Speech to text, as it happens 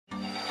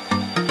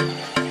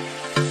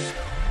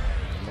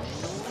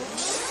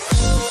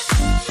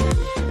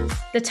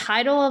The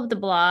title of the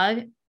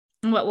blog,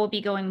 what we'll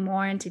be going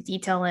more into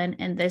detail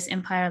in this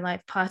Empire Life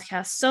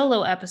podcast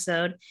solo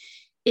episode,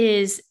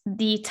 is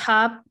the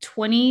top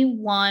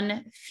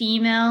 21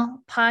 female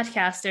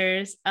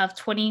podcasters of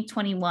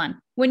 2021.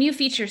 When you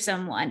feature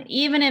someone,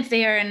 even if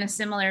they are in a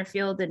similar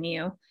field than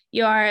you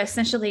are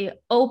essentially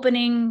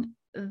opening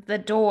the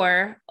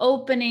door,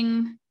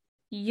 opening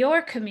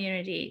your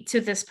community to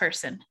this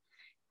person.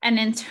 And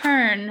in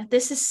turn,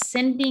 this is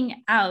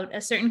sending out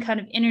a certain kind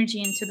of energy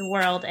into the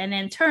world. And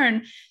in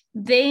turn,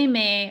 they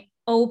may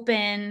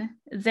open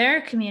their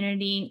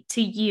community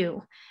to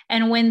you.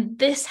 And when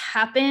this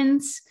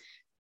happens,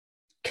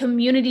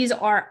 communities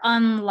are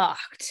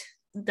unlocked.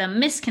 The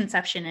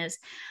misconception is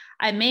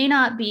I may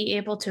not be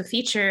able to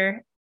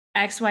feature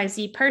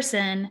XYZ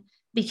person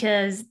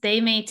because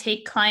they may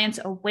take clients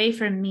away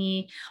from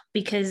me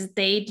because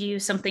they do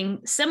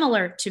something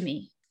similar to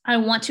me. I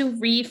want to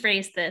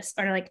rephrase this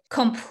or like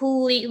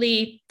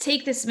completely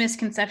take this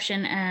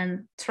misconception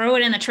and throw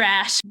it in the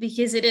trash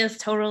because it is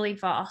totally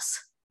false.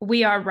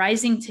 We are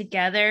rising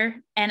together.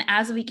 And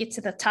as we get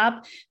to the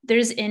top,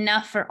 there's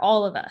enough for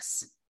all of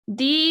us.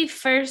 The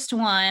first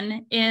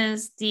one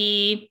is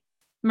the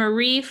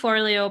Marie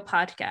Forleo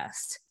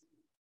podcast.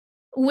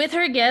 With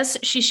her guests,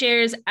 she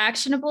shares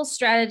actionable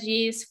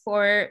strategies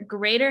for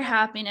greater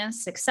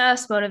happiness,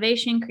 success,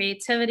 motivation,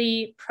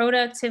 creativity,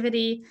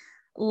 productivity,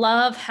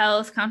 love,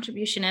 health,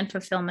 contribution, and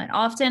fulfillment,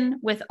 often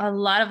with a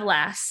lot of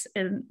laughs.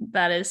 And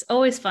that is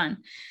always fun.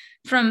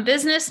 From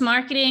business,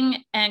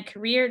 marketing, and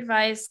career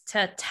advice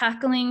to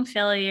tackling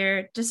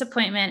failure,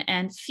 disappointment,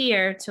 and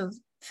fear to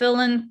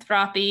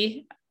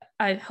philanthropy.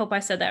 I hope I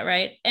said that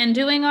right. And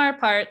doing our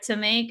part to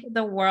make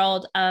the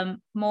world a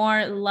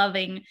more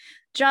loving,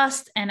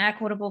 just, and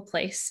equitable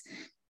place.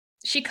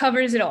 She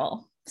covers it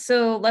all.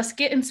 So let's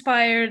get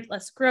inspired.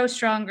 Let's grow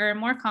stronger,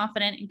 more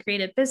confident, and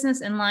create a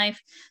business and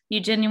life you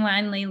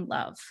genuinely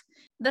love.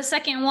 The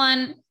second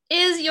one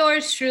is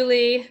yours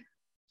truly,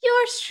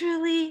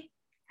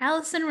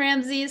 Allison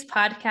Ramsey's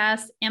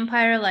podcast,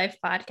 Empire Life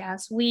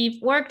Podcast.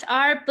 We've worked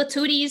our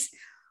patooties,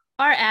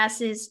 our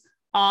asses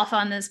off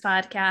on this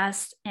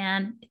podcast,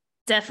 and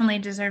definitely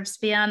deserves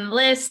to be on the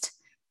list.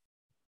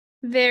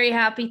 Very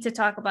happy to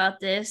talk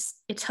about this.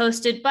 It's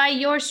hosted by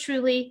yours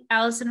truly,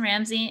 Allison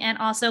Ramsey, and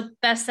also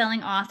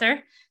best-selling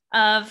author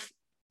of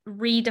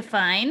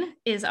Redefine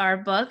is our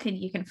book, and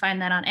you can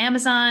find that on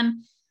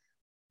Amazon.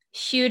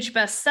 Huge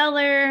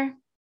bestseller,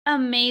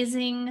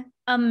 amazing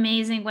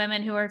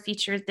women who are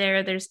featured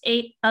there. There's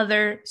 8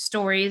 other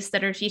stories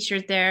that are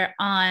featured there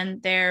on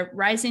their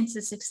rising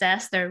to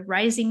success, their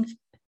rising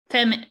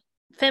feminine,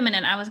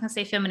 I was going to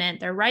say feminine,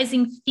 their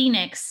rising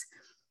phoenix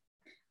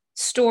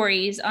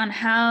stories on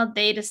how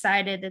they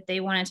decided that they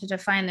wanted to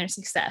define their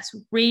success,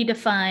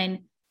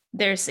 redefine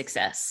their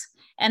success.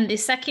 And the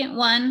second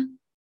one,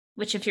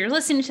 which if you're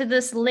listening to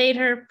this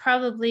later,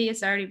 probably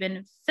it's already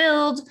been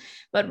filled,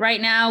 but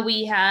right now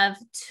we have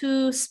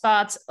 2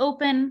 spots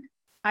open.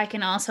 I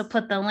can also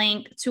put the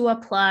link to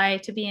apply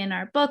to be in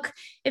our book.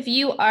 If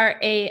you are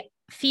a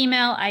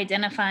female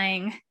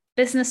identifying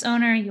business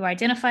owner, you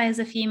identify as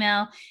a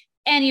female,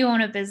 and you own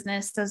a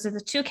business, those are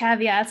the 2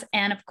 caveats.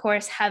 And of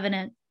course, have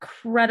an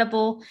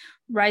incredible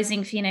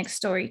rising phoenix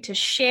story to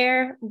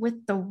share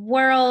with the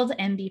world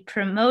and be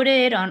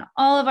promoted on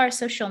all of our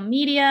social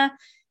media,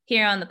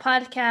 here on the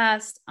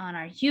podcast, on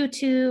our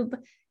YouTube,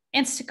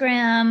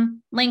 Instagram,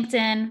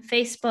 LinkedIn,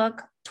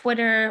 Facebook,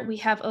 Twitter. We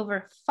have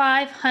over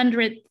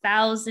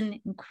 500,000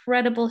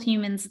 incredible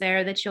humans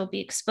there that you'll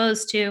be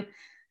exposed to.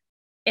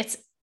 It's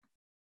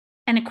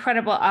an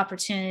incredible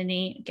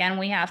opportunity. Again,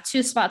 we have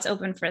 2 spots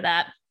open for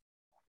that.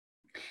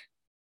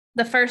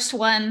 The first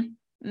one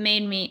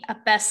made me a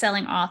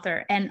best-selling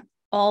author, and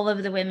all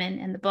of the women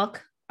in the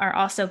book are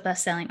also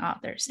best-selling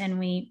authors, and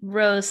we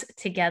rose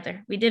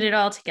together. We did it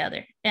all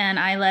together, and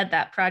I led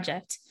that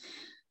project.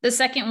 The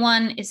second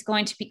one is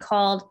going to be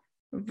called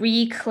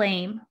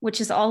Reclaim,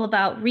 which is all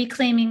about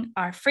reclaiming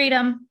our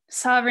freedom,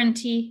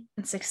 sovereignty,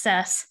 and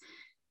success.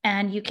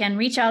 And you can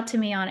reach out to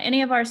me on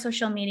any of our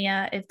social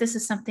media if this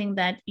is something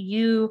that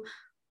you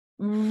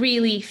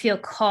really feel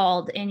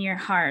called in your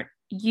heart.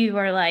 You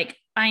are like,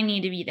 I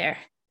need to be there.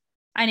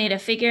 I need to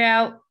figure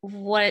out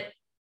what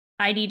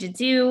I need to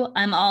do.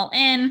 I'm all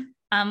in.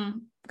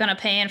 I'm going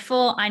to pay in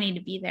full. I need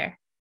to be there.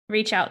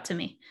 Reach out to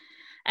me.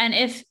 And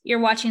if you're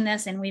watching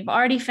this and we've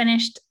already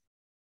finished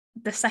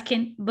the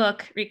second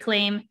book,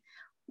 Reclaim,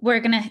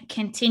 we're going to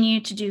continue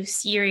to do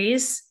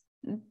series.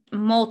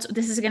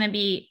 This is going to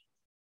be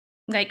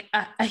like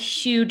a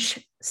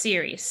huge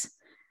series.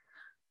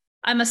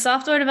 I'm a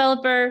software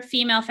developer,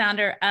 female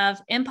founder of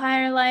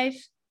Empire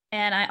Life,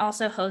 and I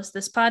also host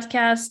this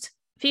podcast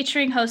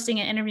featuring,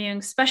 hosting, and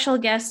interviewing special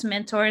guests,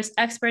 mentors,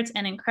 experts,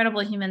 and incredible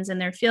humans in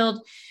their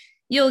field.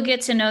 You'll get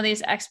to know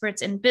these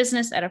experts in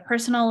business at a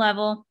personal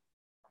level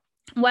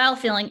while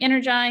feeling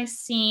energized,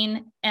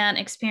 seen, and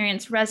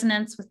experience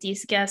resonance with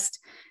these guests.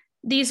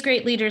 These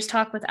great leaders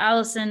talk with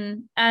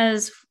Allison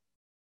as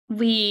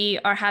we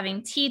are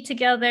having tea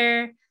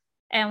together,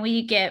 and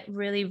we get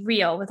really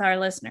real with our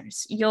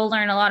listeners. You'll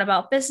learn a lot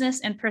about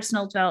business and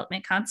personal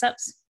development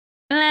concepts.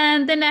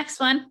 And the next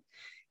one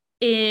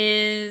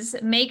is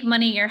Make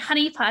Money Your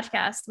Honey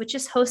podcast, which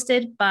is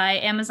hosted by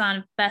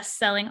Amazon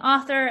best-selling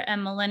author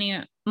and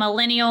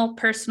millennial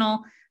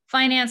personal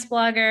finance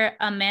blogger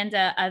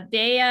Amanda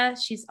Abea.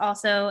 She's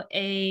also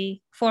a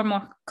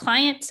former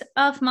client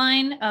of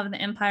mine of the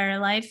Empire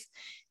Life.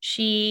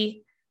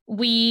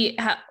 We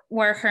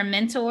were her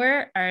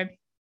mentor,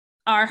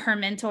 are her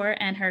mentor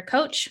and her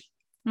coach,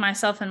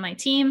 myself and my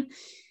team,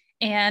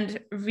 and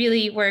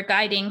really we're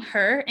guiding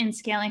her in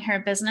scaling her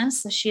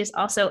business. So she is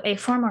also a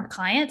former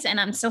client, and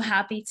I'm so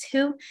happy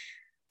to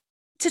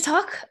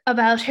talk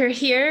about her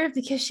here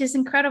because she's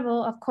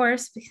incredible. Of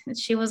course, because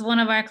she was one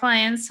of our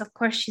clients. Of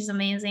course, she's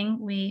amazing.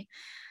 We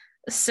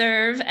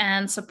serve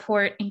and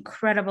support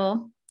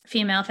incredible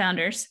female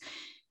founders.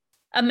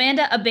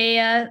 Amanda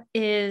Abea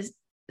is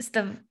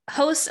the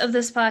host of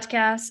this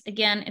podcast.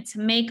 Again, it's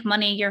Make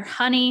Money Your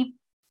Honey,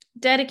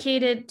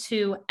 dedicated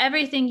to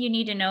everything you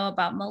need to know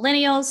about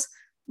millennials,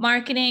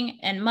 marketing,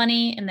 and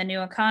money in the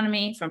new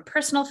economy, from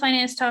personal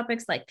finance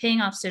topics like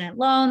paying off student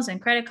loans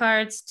and credit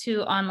cards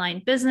to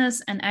online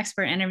business and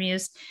expert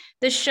interviews.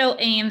 This show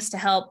aims to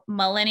help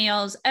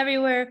millennials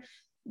everywhere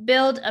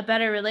build a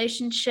better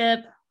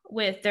relationship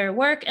with their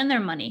work and their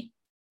money.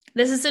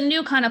 This is a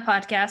new kind of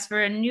podcast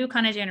for a new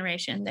kind of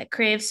generation that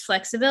craves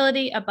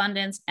flexibility,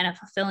 abundance, and a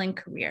fulfilling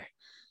career.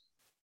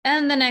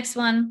 And the next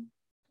one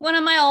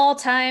of my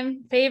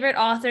all-time favorite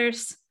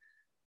authors.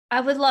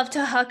 I would love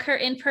to hug her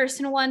in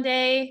person one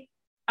day.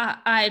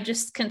 I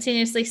just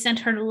continuously send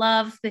her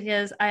love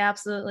because I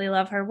absolutely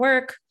love her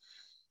work.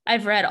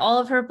 I've read all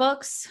of her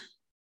books.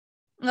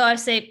 Well, I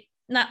say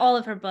not all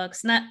of her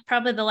books, not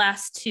probably the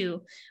last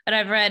two, but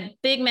I've read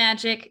Big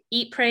Magic,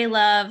 Eat, Pray,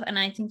 Love, and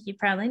I think you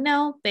probably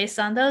know, based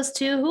on those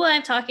two, who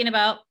I'm talking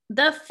about.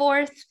 The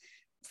fourth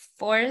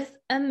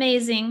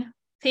amazing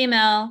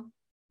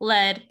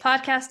female-led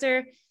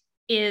podcaster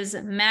is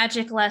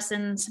Magic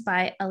Lessons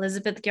by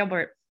Elizabeth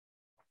Gilbert.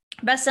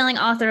 Bestselling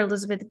author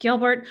Elizabeth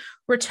Gilbert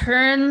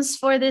returns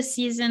for this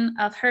season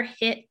of her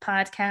hit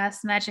podcast,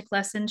 Magic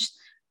Lessons,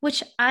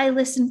 which I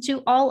listened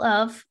to all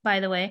of,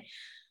 by the way,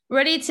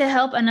 ready to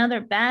help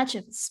another batch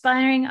of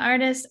aspiring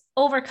artists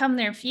overcome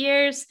their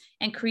fears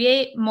and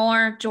create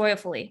more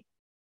joyfully.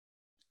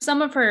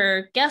 Some of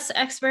her guest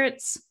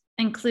experts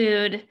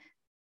include,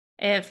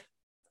 if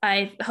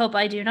I hope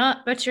I do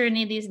not butcher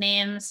any of these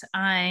names,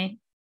 I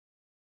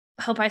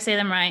hope I say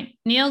them right,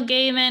 Neil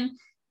Gaiman,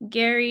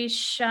 Gary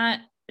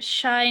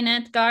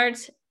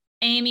Shinetgard,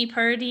 Amy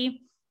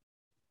Purdy,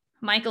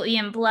 Michael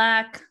Ian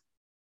Black,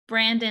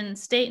 Brandon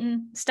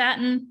Staten,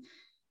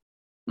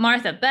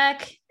 Martha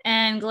Beck,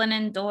 and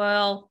Glennon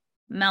Doyle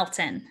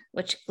Melton,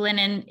 which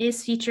Glennon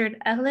is featured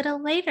a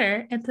little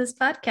later in this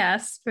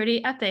podcast.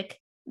 Pretty epic.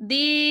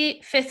 The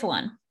fifth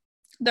one,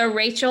 the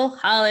Rachel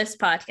Hollis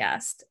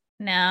podcast.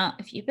 Now,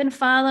 if you've been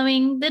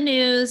following the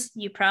news,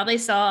 you probably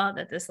saw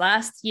that this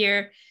last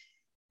year,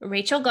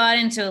 Rachel got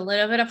into a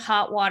little bit of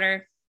hot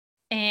water,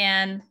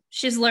 and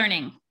she's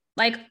learning,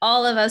 like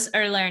all of us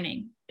are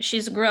learning.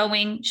 She's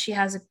growing. She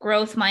has a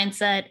growth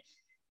mindset.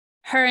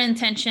 Her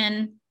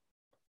intention,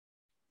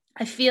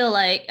 I feel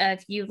like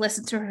if you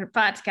listen to her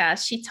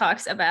podcast, she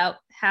talks about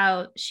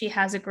how she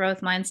has a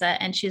growth mindset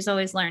and she's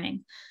always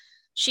learning.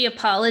 She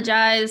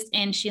apologized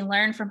and she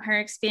learned from her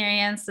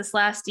experience this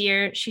last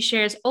year. She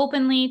shares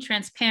openly,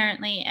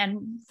 transparently,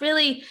 and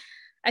really,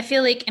 I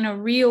feel like in a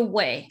real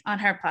way on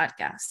her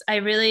podcast. I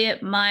really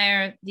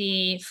admire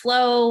the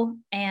flow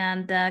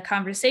and the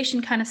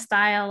conversation kind of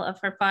style of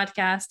her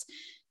podcast.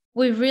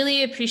 We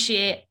really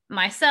appreciate,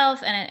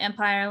 myself and at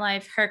Empire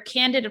Life, her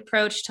candid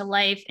approach to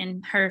life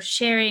and her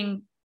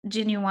sharing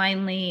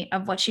genuinely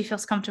of what she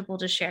feels comfortable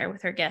to share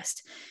with her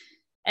guest.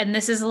 And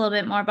this is a little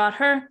bit more about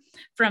her.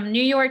 From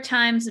New York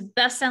Times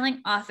bestselling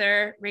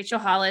author Rachel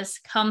Hollis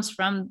comes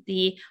from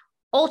the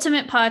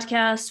ultimate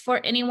podcast for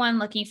anyone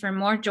looking for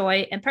more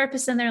joy and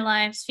purpose in their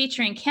lives,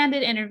 featuring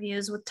candid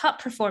interviews with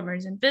top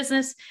performers in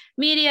business,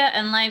 media,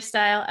 and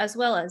lifestyle, as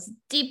well as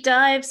deep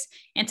dives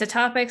into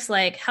topics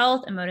like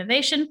health and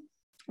motivation.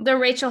 The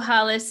Rachel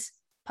Hollis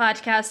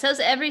podcast has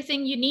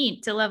everything you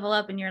need to level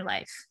up in your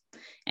life,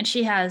 and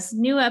she has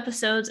new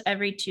episodes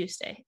every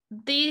Tuesday.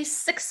 The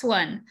sixth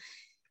one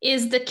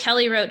is The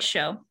Kelly Roach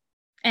Show,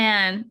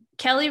 and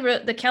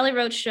the Kelly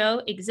Roach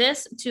Show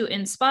exists to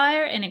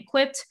inspire and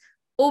equip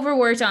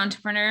overworked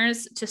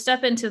entrepreneurs to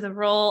step into the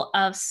role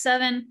of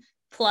 7+,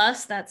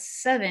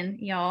 that's 7,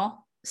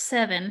 y'all,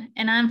 7,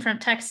 and I'm from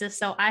Texas,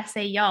 so I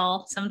say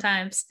y'all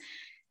sometimes.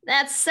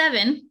 That's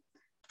 7+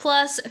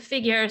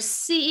 figure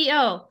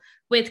CEO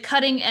with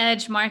cutting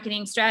edge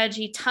marketing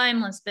strategy,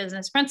 timeless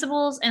business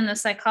principles, and the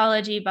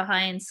psychology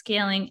behind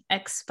scaling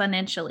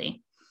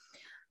exponentially.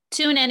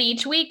 Tune in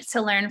each week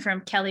to learn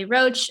from Kelly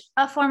Roach,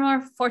 a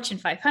former Fortune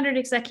 500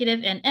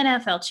 executive and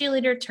NFL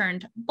cheerleader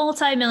turned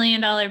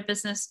multi-million-dollar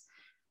business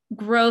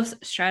growth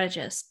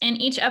strategist. In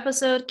each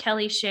episode,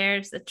 Kelly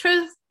shares the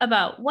truth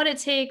about what it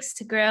takes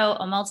to grow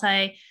a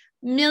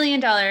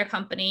million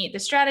company, the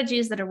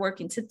strategies that are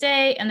working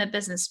today, and the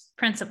business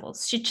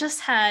principles. She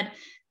just had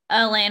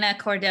Elena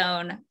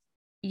Cordone.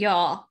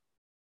 Y'all,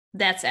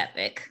 that's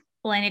epic.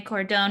 Elena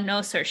Cordone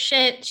knows her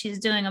shit. She's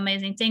doing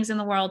amazing things in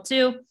the world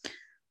too.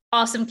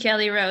 Awesome,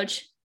 Kelly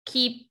Roach.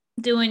 Keep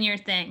doing your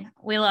thing.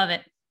 We love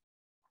it.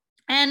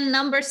 And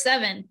number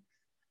 7,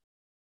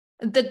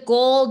 the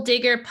Goal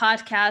Digger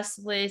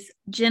podcast with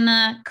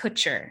Jenna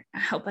Kutcher. I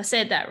hope I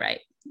said that right.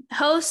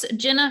 Host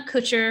Jenna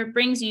Kutcher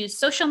brings you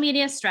social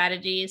media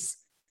strategies,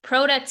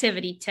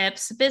 productivity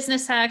tips,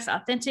 business hacks,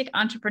 authentic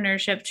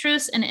entrepreneurship,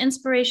 truths, and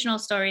inspirational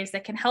stories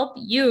that can help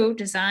you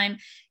design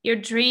your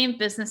dream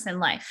business and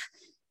life.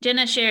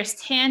 Jenna shares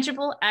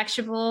tangible,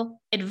 actionable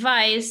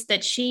advice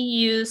that she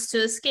used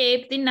to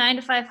escape the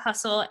 9-to-5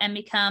 hustle and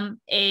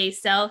become a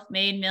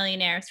self-made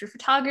millionaire through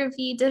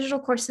photography, digital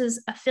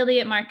courses,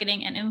 affiliate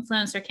marketing, and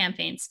influencer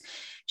campaigns.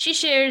 She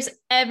shares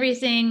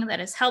everything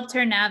that has helped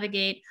her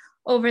navigate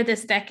over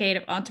this decade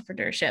of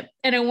entrepreneurship.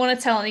 And I want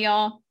to tell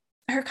y'all,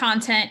 her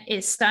content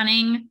is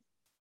stunning.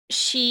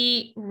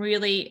 She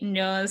really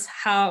knows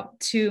how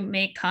to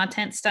make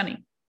content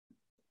stunning.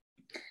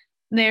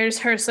 There's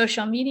her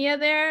social media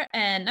there.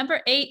 And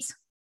number 8,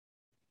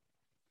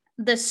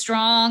 The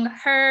Strong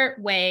Her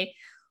Way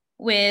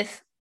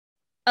with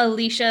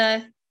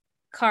Alicia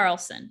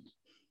Carlson.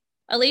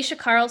 Alicia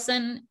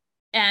Carlson,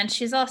 and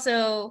she's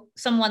also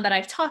someone that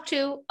I've talked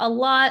to a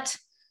lot.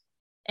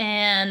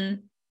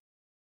 And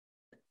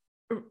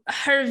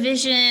her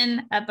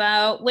vision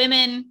about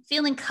women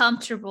feeling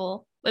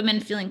comfortable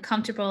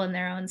in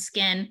their own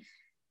skin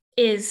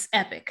is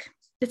epic.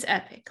 It's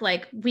epic.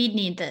 Like, we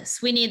need this.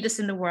 We need this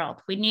in the world.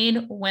 We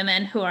need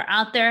women who are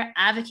out there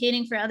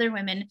advocating for other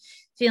women,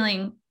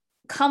 feeling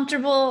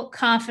comfortable,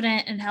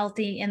 confident, and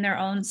healthy in their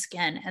own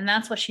skin. And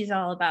that's what she's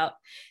all about.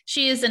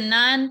 She is a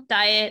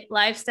non-diet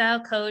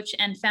lifestyle coach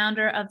and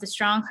founder of The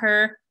Strong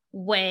Her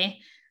Way.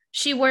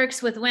 She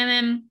works with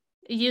women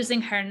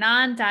using her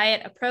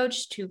non-diet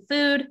approach to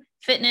food,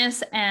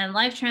 fitness, and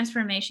life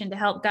transformation to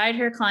help guide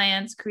her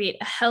clients create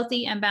a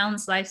healthy and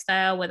balanced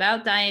lifestyle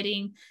without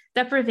dieting,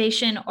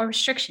 deprivation, or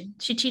restriction.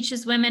 She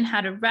teaches women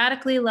how to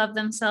radically love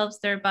themselves,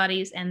 their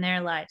bodies, and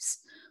their lives.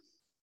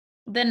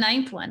 The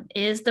 9th one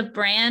is The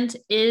Brand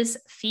is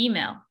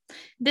Female.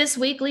 This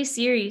weekly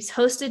series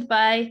hosted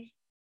by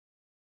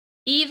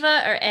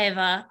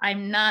Eva,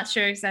 I'm not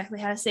sure exactly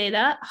how to say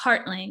that,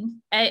 Hartling,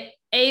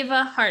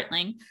 Eva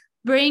Hartling,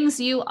 brings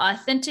you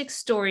authentic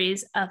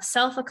stories of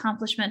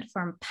self-accomplishment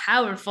from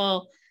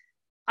powerful,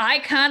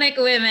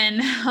 iconic women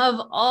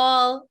of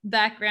all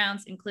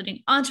backgrounds,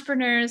 including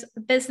entrepreneurs,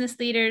 business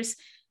leaders,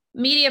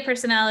 media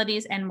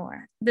personalities, and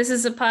more. This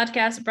is a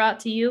podcast brought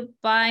to you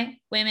by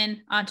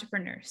women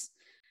entrepreneurs.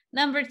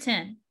 Number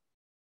 10,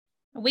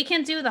 We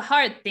Can Do the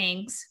Hard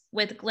Things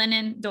with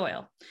Glennon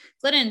Doyle.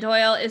 Glennon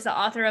Doyle is the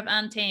author of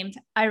Untamed.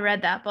 I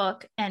read that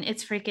book and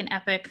it's freaking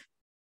epic.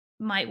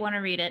 Might want to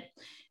read it.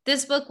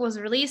 This book was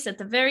released at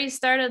the very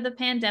start of the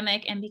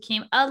pandemic and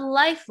became a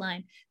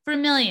lifeline for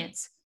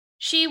millions.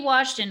 She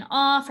watched in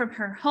awe from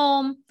her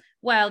home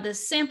while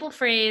this simple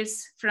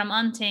phrase from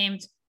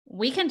Untamed,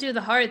 "We can do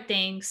the hard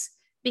things,"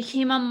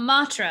 became a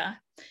mantra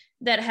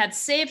that had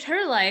saved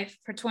her life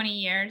for 20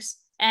 years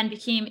and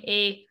became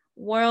a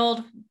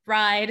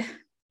worldwide,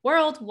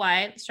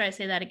 let's try to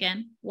say that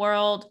again,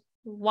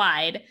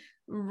 worldwide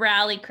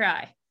rally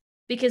cry,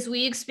 because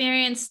we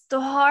experienced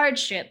the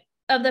hardship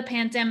of the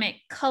pandemic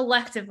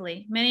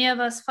collectively. Many of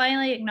us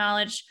finally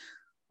acknowledged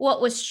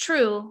what was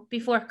true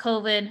before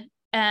COVID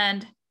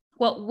and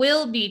what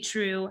will be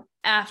true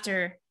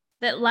after,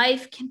 that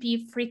life can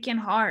be freaking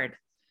hard.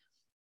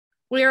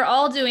 We are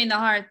all doing the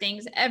hard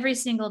things every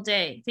single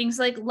day. Things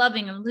like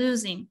loving and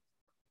losing.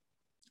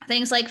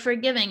 Things like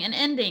forgiving and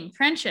ending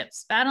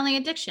friendships, battling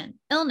addiction,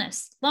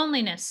 illness,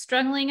 loneliness,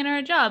 struggling in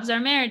our jobs, our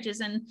marriages,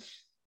 and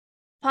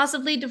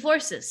possibly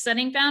divorces,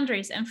 setting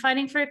boundaries, and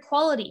fighting for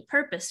equality,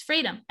 purpose,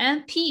 freedom,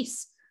 and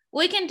peace.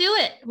 We can do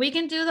it. We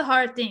can do the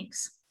hard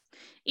things.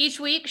 Each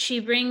week, she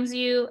brings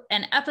you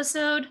an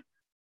episode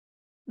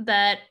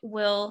that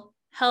will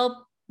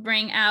help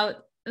bring out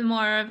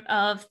more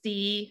of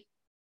the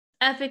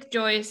epic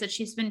joys that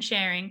she's been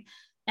sharing.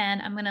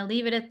 And I'm going to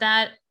leave it at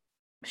that.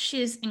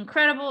 She's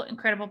incredible,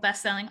 incredible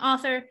best-selling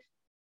author.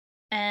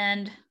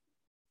 And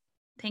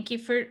thank you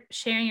for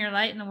sharing your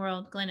light in the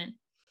world, Glennon.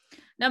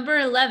 Number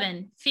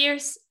 11,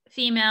 Fierce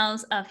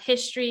Females of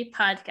History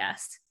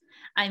podcast.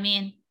 I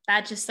mean,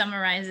 that just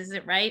summarizes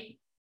it, right?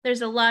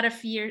 There's a lot of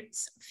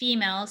fierce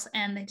females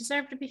and they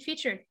deserve to be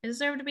featured. They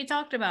deserve to be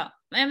talked about.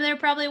 And there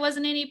probably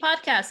wasn't any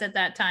podcasts at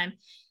that time.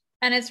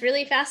 And it's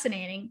really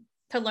fascinating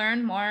to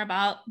learn more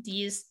about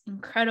these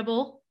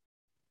incredible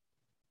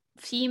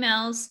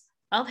females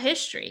of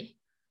history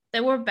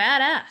that were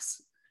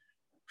badass.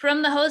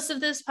 From the host of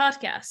this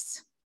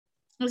podcast,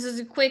 this is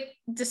a quick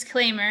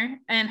disclaimer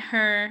and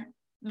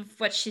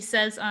what she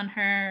says on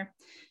her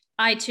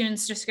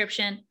iTunes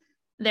description.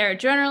 They're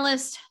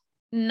journalists,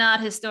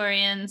 not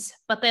historians,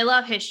 but they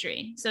love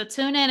history. So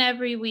tune in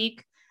every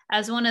week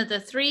as one of the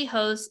 3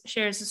 hosts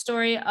shares the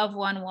story of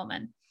one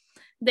woman.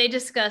 They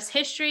discuss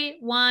history,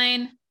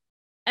 wine,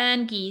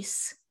 and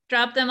geese.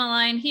 Drop them a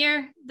line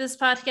here. This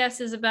podcast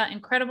is about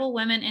incredible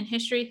women in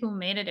history who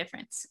made a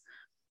difference.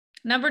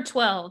 Number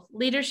 12,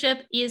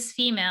 Leadership is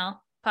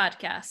Female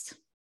podcast.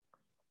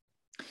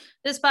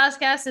 This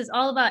podcast is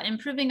all about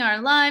improving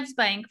our lives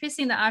by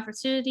increasing the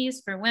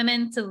opportunities for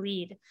women to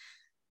lead.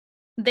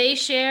 They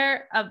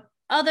share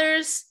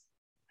others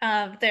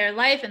of their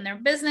life and their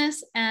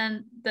business,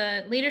 and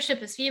the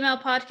Leadership is Female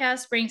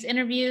podcast brings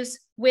interviews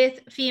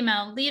with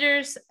female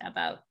leaders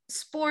about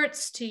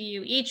sports to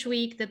you each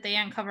week that they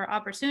uncover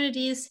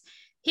opportunities,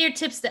 hear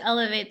tips to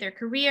elevate their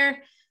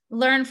career,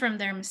 learn from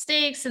their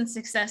mistakes and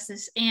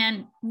successes,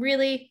 and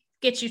really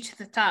get you to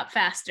the top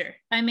faster.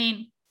 I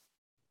mean,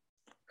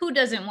 who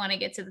doesn't want to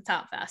get to the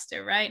top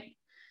faster, right?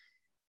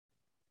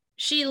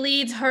 She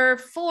leads her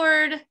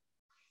forward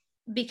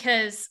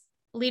because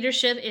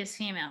leadership is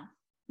female.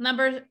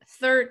 Number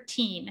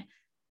 13,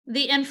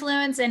 the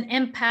Influence and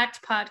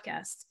Impact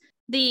podcast.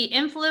 The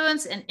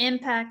Influence and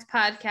Impact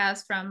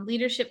podcast from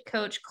leadership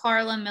coach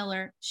Carla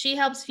Miller. She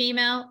helps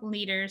female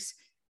leaders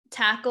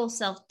tackle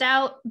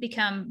self-doubt,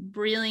 become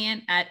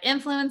brilliant at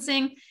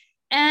influencing,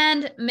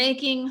 and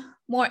making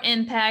more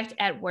impact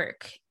at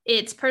work.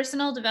 It's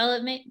personal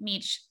development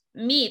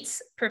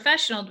meets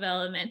professional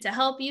development to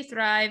help you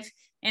thrive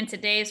in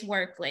today's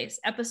workplace.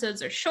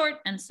 Episodes are short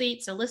and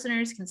sweet, so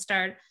listeners can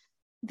start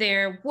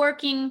their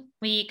working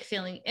week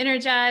feeling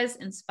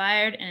energized,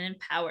 inspired, and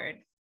empowered.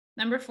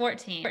 Number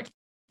 14,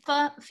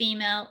 Alpha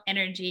Female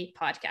Energy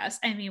podcast.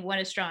 I mean, what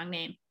a strong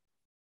name.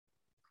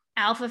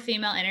 Alpha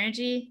Female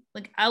Energy.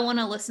 Like, I want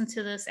to listen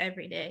to this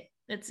every day.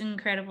 It's an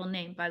incredible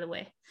name, by the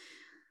way.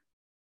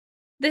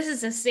 This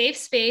is a safe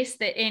space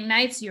that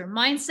ignites your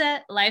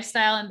mindset,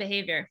 lifestyle, and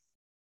behavior.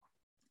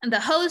 And the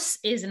host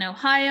is an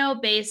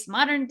Ohio-based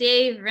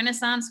modern-day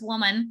Renaissance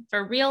woman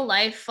for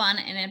real-life fun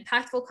and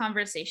impactful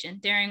conversation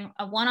during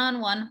a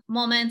one-on-one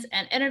moment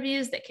and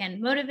interviews that can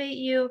motivate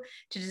you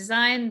to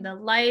design the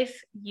life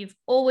you've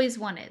always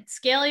wanted,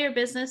 scale your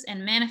business,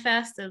 and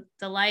manifest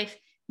the life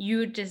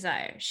you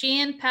desire. She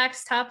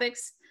impacts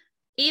topics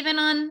even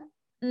on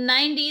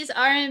 90s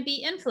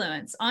R&B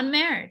influence, on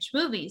marriage,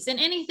 movies, and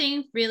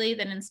anything really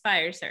that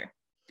inspires her.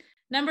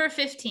 Number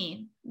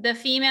 15, the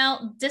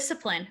Female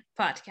Discipline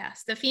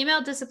podcast. The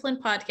Female Discipline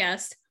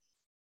podcast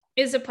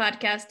is a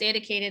podcast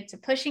dedicated to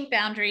pushing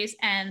boundaries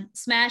and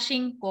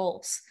smashing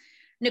goals.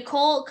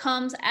 Nicole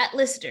comes at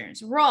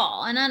listeners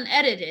raw and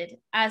unedited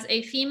as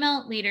a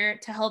female leader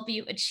to help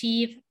you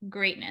achieve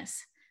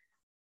greatness.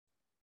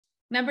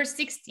 Number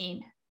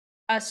 16,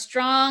 a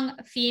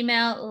Strong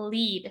Female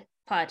Lead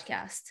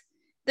podcast.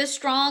 The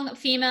Strong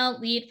Female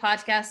Lead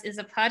podcast is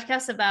a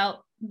podcast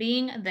about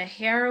being the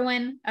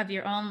heroine of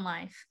your own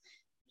life.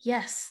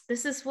 Yes,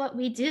 this is what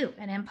we do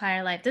at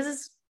Empire Life.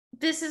 This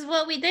is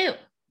what we do,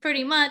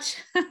 pretty much.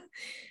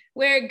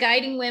 We're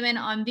guiding women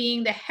on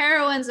being the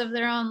heroines of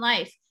their own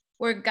life.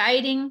 We're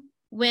guiding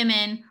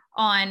women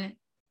on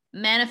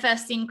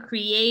manifesting,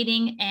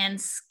 creating, and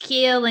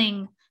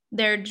scaling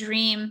their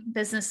dream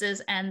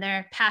businesses and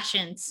their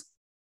passions.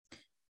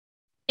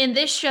 In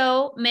this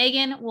show,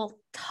 Megan will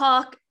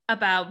talk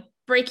about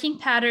breaking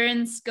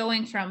patterns,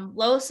 going from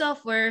low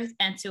self-worth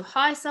and to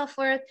high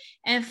self-worth,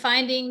 and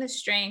finding the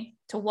strength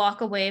to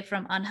walk away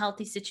from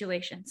unhealthy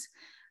situations.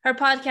 Her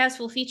podcast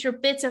will feature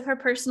bits of her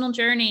personal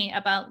journey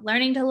about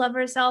learning to love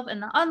herself in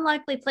the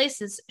unlikely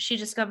places she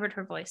discovered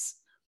her voice.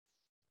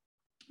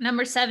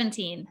 Number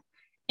 17,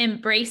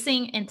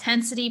 Embracing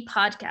Intensity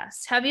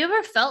podcast. Have you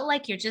ever felt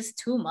like you're just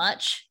too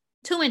much,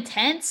 too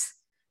intense,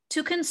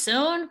 too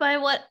consumed by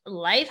what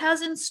life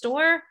has in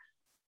store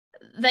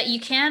that you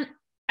can't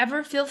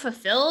ever feel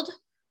fulfilled?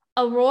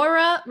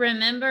 Aurora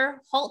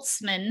Remember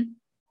Holtzman,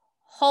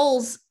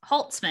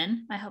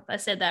 I hope I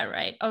said that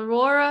right.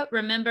 Aurora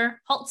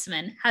Remember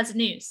Holtzman has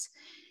news.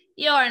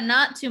 You are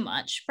not too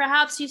much.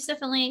 Perhaps you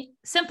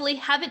simply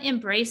haven't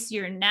embraced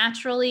your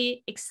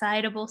naturally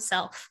excitable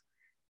self.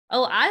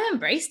 Oh, I've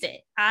embraced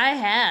it. I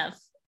have.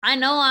 I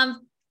know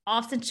I'm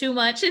often too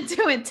much and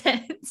too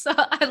intense. So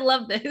I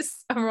love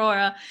this,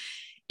 Aurora.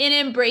 In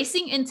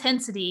embracing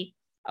intensity,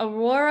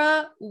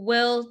 Aurora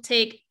will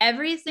take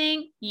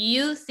everything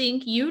you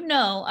think you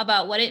know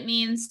about what it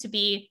means to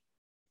be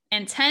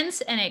intense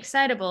and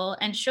excitable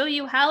and show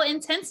you how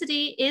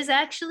intensity is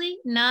actually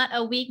not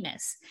a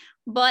weakness,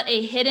 but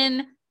a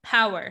hidden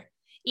power.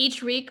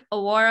 Each week,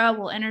 Aurora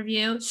will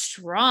interview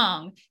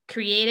strong,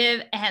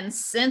 creative, and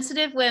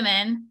sensitive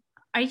women.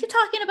 Are you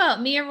talking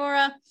about me,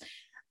 Aurora?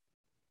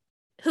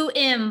 Who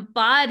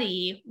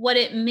embody what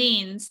it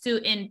means to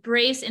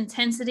embrace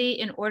intensity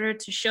in order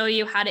to show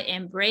you how to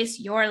embrace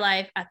your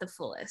life at the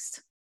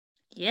fullest.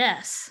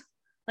 Yes,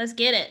 let's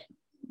get it.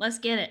 Let's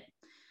get it.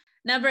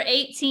 Number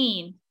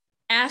 18,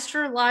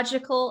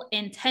 Astrological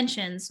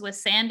Intentions with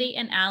Sandy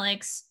and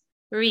Alex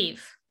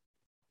Reeve.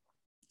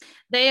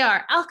 They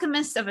are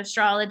alchemists of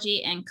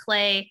astrology and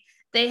clay.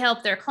 They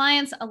help their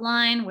clients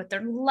align with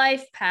their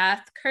life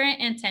path, current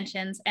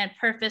intentions, and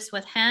purpose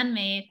with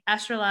handmade,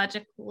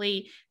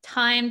 astrologically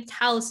timed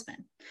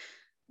talisman.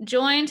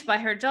 Joined by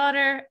her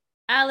daughter,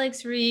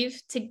 Alex Reeve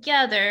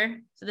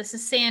together. So this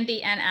is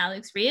Sandy and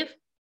Alex Reeve.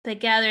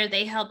 Together,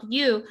 they help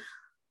you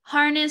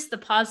harness the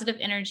positive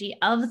energy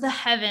of the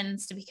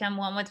heavens to become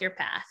one with your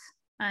path.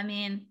 I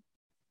mean,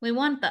 we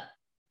want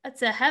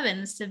the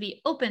heavens to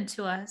be open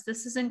to us.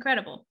 This is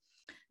incredible.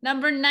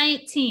 Number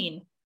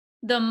 19,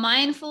 the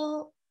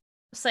Mindful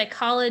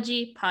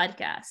Psychology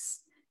Podcast.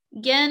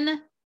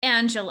 Gin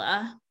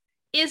Angela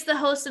is the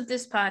host of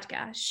this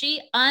podcast.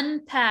 She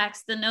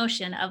unpacks the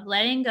notion of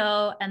letting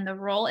go and the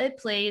role it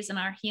plays in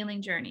our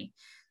healing journey.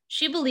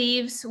 She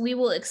believes we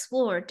will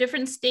explore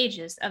different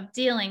stages of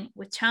dealing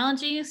with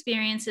challenging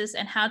experiences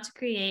and how to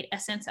create a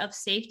sense of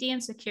safety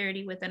and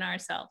security within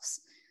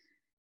ourselves.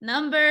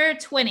 Number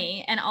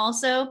 20, and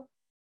also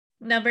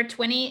number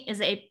 20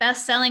 is a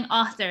best-selling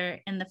author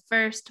in the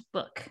first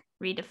book,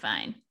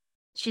 Redefine.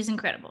 She's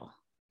incredible.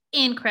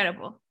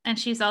 And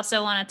she's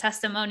also on a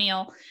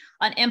testimonial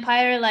on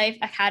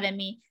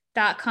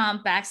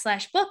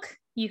empirelifeacademy.com/book.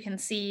 You can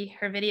see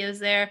her videos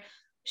there.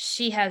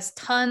 She has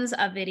tons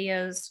of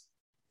videos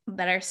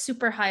that are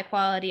super high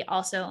quality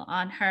also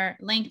on her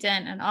LinkedIn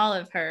and all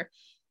of her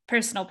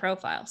personal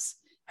profiles.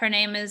 Her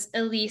name is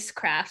Elise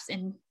Crafts,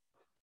 and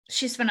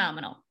she's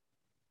phenomenal.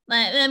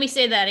 Let me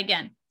say that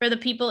again. For the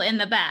people in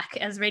the back,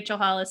 as Rachel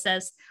Hollis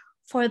says,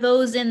 for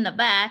those in the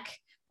back,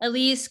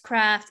 Elise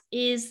Craft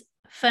is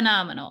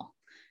phenomenal.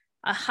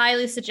 I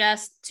highly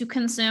suggest to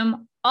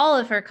consume all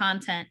of her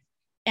content,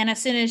 and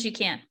as soon as you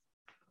can.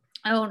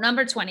 Oh,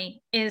 number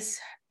 20 is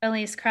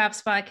Elise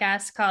Craft's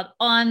podcast called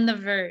On the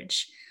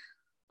Verge.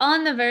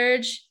 On the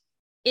Verge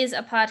is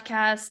a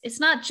podcast.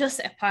 It's not just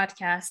a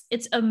podcast.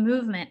 It's a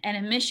movement and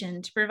a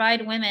mission to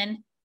provide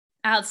women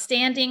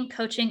outstanding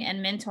coaching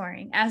and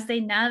mentoring as they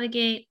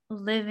navigate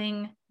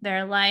living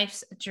their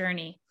life's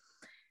journey.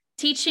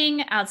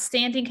 Teaching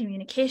outstanding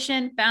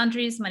communication,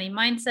 boundaries, money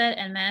mindset,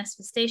 and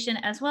manifestation,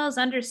 as well as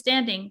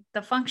understanding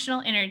the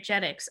functional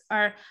energetics,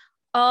 are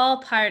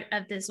all part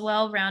of this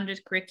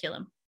well-rounded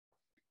curriculum.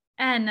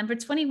 And number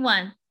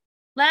 21,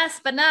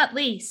 last but not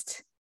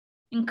least,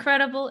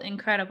 incredible.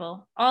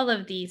 All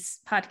of these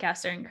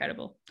podcasts are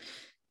incredible.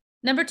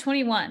 Number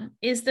 21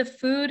 is the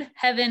Food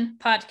Heaven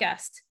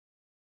podcast.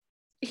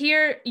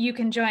 Here you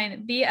can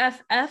join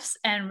BFFs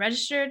and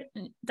registered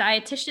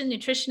dietitian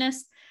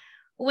nutritionists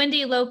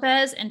Wendy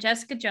Lopez and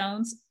Jessica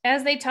Jones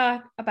as they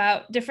talk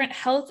about different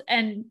health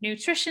and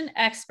nutrition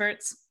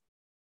experts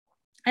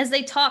as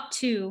they talk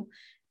to,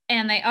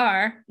 and they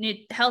are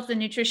health and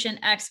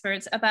nutrition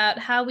experts, about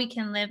how we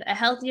can live a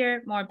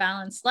healthier, more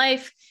balanced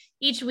life.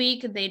 Each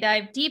week, they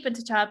dive deep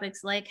into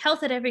topics like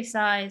health at every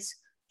size,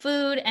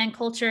 food and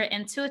culture,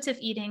 intuitive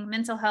eating,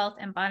 mental health,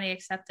 and body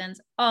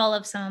acceptance. All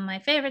of some of my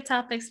favorite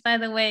topics, by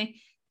the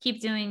way. Keep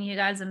doing you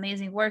guys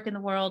amazing work in the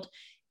world.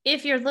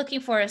 If you're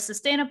looking for a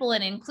sustainable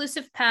and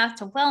inclusive path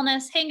to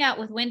wellness, hang out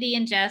with Wendy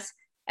and Jess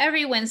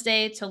every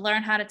Wednesday to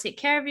learn how to take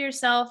care of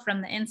yourself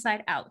from the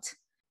inside out.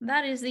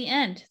 That is the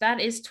end. That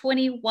is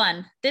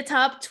 21, the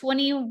top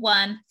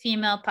 21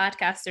 female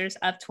podcasters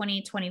of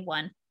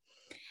 2021.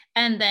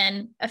 And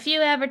then a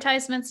few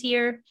advertisements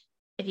here.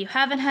 If you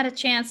haven't had a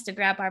chance to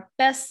grab our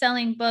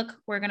best-selling book,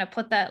 we're going to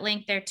put that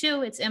link there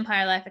too. It's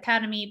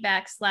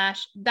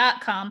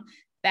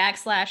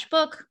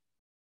empirelifeacademy.com/book.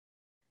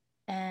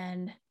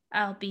 And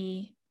I'll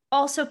be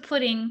also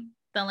putting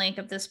the link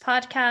of this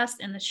podcast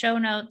in the show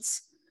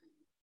notes.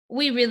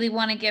 We really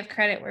want to give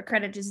credit where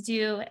credit is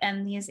due,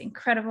 and these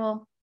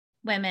incredible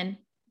women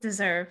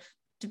deserve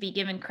to be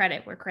given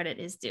credit where credit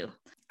is due.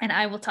 And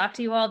I will talk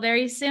to you all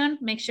very soon.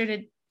 Make sure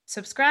to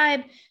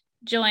subscribe,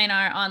 join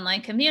our online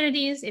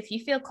communities if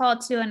you feel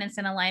called to and it's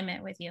in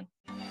alignment with you.